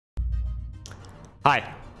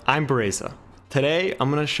Hi, I'm Berezaa. Today,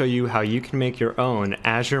 I'm going to show you how you can make your own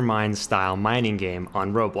Azure Mines style mining game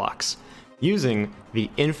on Roblox using the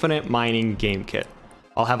Infinite Mining Game Kit.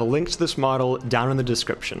 I'll have a link to this model down in the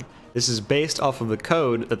description. This is based off of the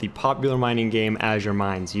code that the popular mining game Azure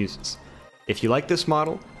Mines uses. If you like this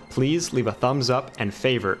model, please leave a thumbs up and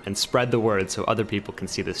favorite and spread the word so other people can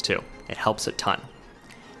see this too. It helps a ton.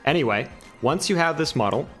 Anyway, once you have this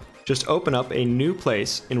model, just open up a new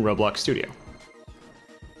place in Roblox Studio.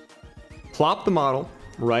 Plop the model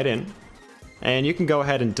right in, and you can go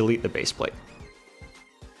ahead and delete the base plate.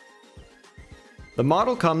 The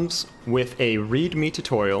model comes with a README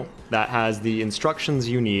tutorial that has the instructions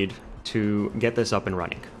you need to get this up and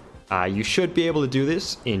running. You should be able to do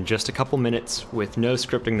this in just a couple minutes with no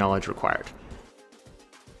scripting knowledge required.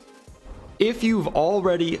 If you've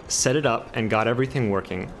already set it up and got everything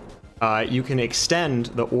working, you can extend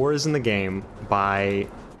the ores in the game by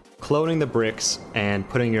cloning the bricks and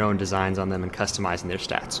putting your own designs on them and customizing their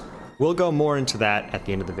stats. We'll go more into that at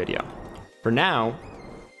the end of the video. For now,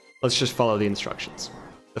 let's just follow the instructions.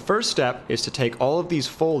 The first step is to take all of these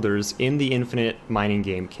folders in the Infinite Mining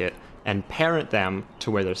Game Kit and parent them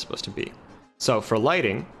to where they're supposed to be. So for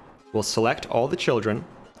lighting, we'll select all the children,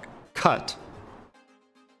 cut,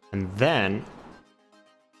 and then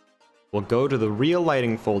we'll go to the real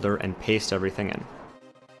lighting folder and paste everything in.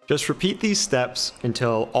 Just repeat these steps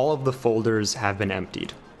until all of the folders have been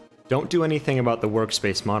emptied. Don't do anything about the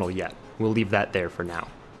workspace model yet. We'll leave that there for now.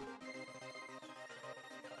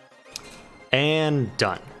 And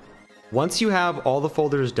done. Once you have all the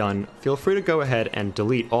folders done, feel free to go ahead and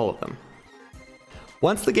delete all of them.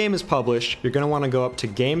 Once the game is published, you're going to want to go up to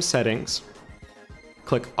Game Settings,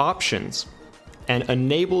 click Options, and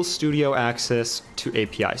enable Studio access to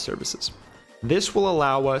API services. This will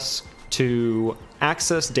allow us to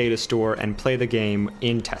access data store and play the game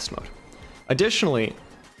in test mode. Additionally,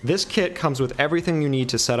 this kit comes with everything you need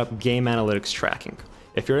to set up game analytics tracking.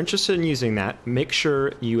 If you're interested in using that, make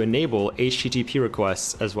sure you enable HTTP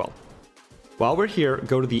requests as well. While we're here,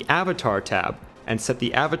 go to the Avatar tab and set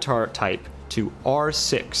the avatar type to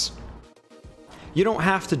R6. You don't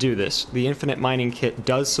have to do this. The Infinite Mining Kit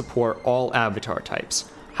does support all avatar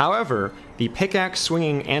types. However, the pickaxe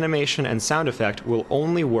swinging animation and sound effect will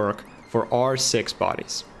only work for R6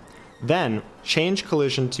 bodies. Then, change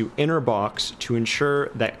collision to inner box to ensure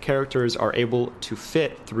that characters are able to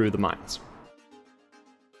fit through the mines.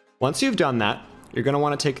 Once you've done that, you're going to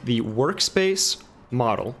want to take the workspace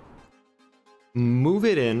model, move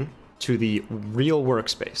it in to the real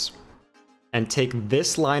workspace, and take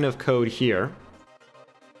this line of code here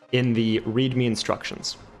in the README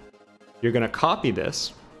instructions. You're going to copy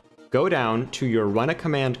this, go down to your Run a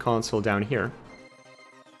Command console down here,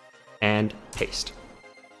 and paste.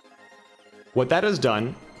 What that has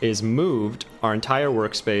done is moved our entire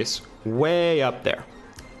workspace way up there.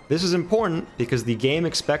 This is important because the game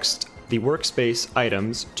expects the workspace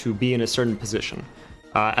items to be in a certain position,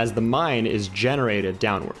 as the mine is generated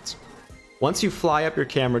downwards. Once you fly up your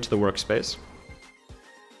camera to the workspace,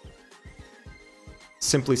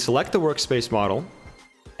 simply select the workspace model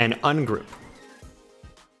and ungroup.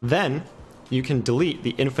 Then you can delete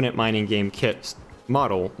the Infinite Mining Game Kit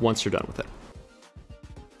model once you're done with it.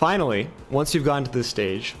 Finally, once you've gotten to this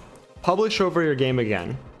stage, publish over your game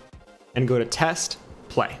again and go to Test,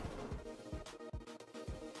 Play.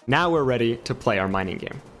 Now we're ready to play our mining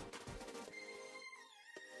game.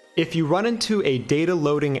 If you run into a data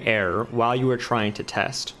loading error while you are trying to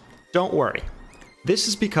test, don't worry. This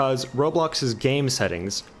is because Roblox's game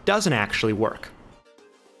settings doesn't actually work.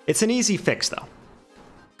 It's an easy fix though.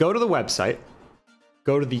 Go to the website,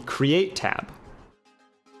 go to the Create tab,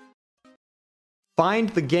 find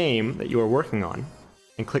the game that you are working on,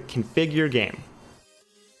 and click Configure Game.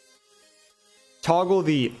 Toggle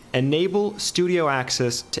the Enable Studio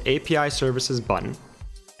Access to API Services button,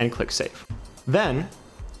 and click Save. Then,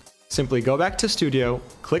 simply go back to Studio,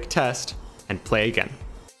 click Test, and play again.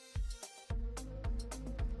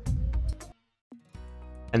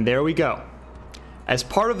 And there we go. As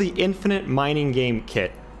part of the Infinite Mining Game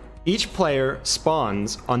Kit, each player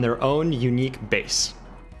spawns on their own unique base.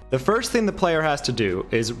 The first thing the player has to do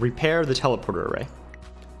is repair the teleporter array.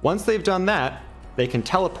 Once they've done that, they can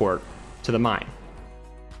teleport to the mine.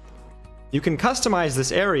 You can customize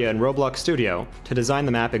this area in Roblox Studio to design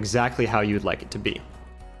the map exactly how you'd like it to be.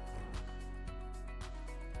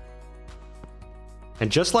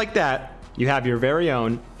 And just like that, you have your very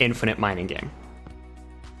own Infinite Mining game.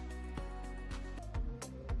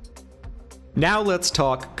 Now let's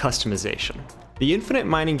talk customization. The Infinite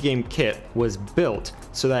Mining Game Kit was built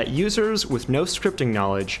so that users with no scripting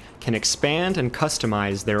knowledge can expand and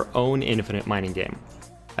customize their own infinite mining game.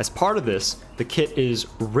 As part of this, the kit is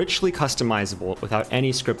richly customizable without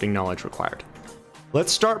any scripting knowledge required.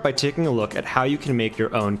 Let's start by taking a look at how you can make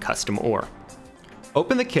your own custom ore.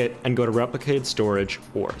 Open the kit and go to Replicated Storage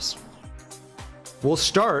Ores. We'll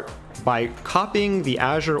start by copying the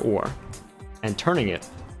Azure ore and turning it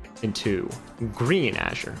into green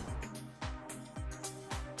Azure.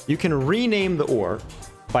 You can rename the ore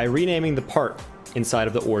by renaming the part inside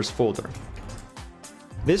of the ores folder.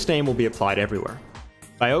 This name will be applied everywhere.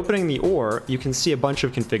 By opening the ore, you can see a bunch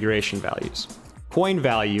of configuration values. Coin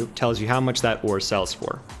value tells you how much that ore sells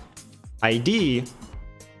for. ID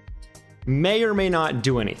may or may not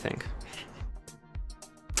do anything.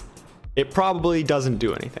 It probably doesn't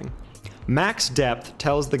do anything. Max depth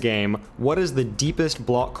tells the game what is the deepest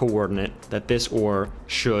block coordinate that this ore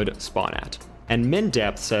should spawn at. And min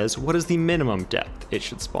depth says what is the minimum depth it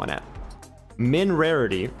should spawn at. Min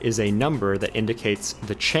rarity is a number that indicates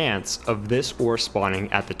the chance of this ore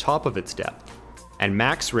spawning at the top of its depth. And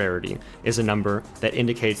max rarity is a number that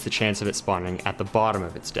indicates the chance of it spawning at the bottom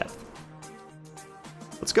of its depth.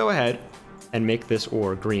 Let's go ahead and make this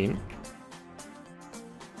ore green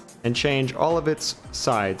and change all of its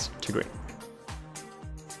sides to green.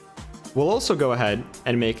 We'll also go ahead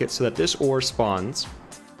and make it so that this ore spawns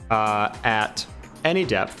at any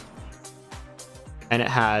depth, and it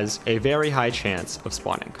has a very high chance of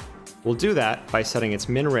spawning. We'll do that by setting its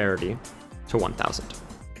min rarity to 1000.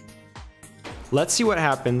 Let's see what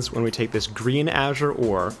happens when we take this green Azure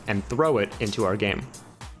ore and throw it into our game.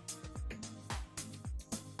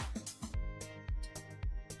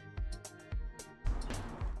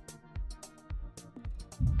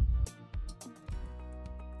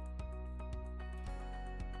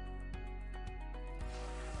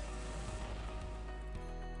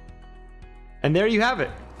 And there you have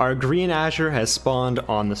it. Our green Azure has spawned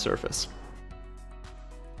on the surface.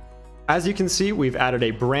 As you can see, we've added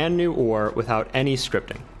a brand new ore without any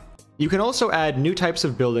scripting. You can also add new types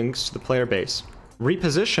of buildings to the player base,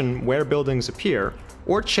 reposition where buildings appear,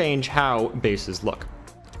 or change how bases look.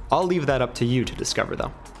 I'll leave that up to you to discover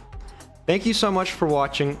though. Thank you so much for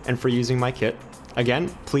watching and for using my kit. Again,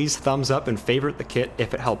 please thumbs up and favorite the kit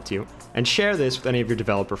if it helped you, and share this with any of your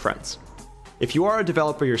developer friends. If you are a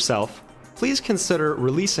developer yourself, please consider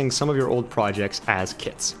releasing some of your old projects as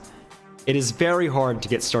kits. It is very hard to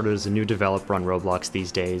get started as a new developer on Roblox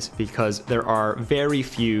these days because there are very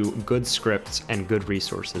few good scripts and good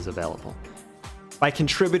resources available. By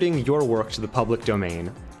contributing your work to the public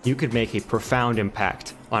domain, you could make a profound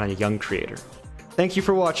impact on a young creator. Thank you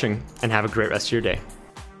for watching, and have a great rest of your day.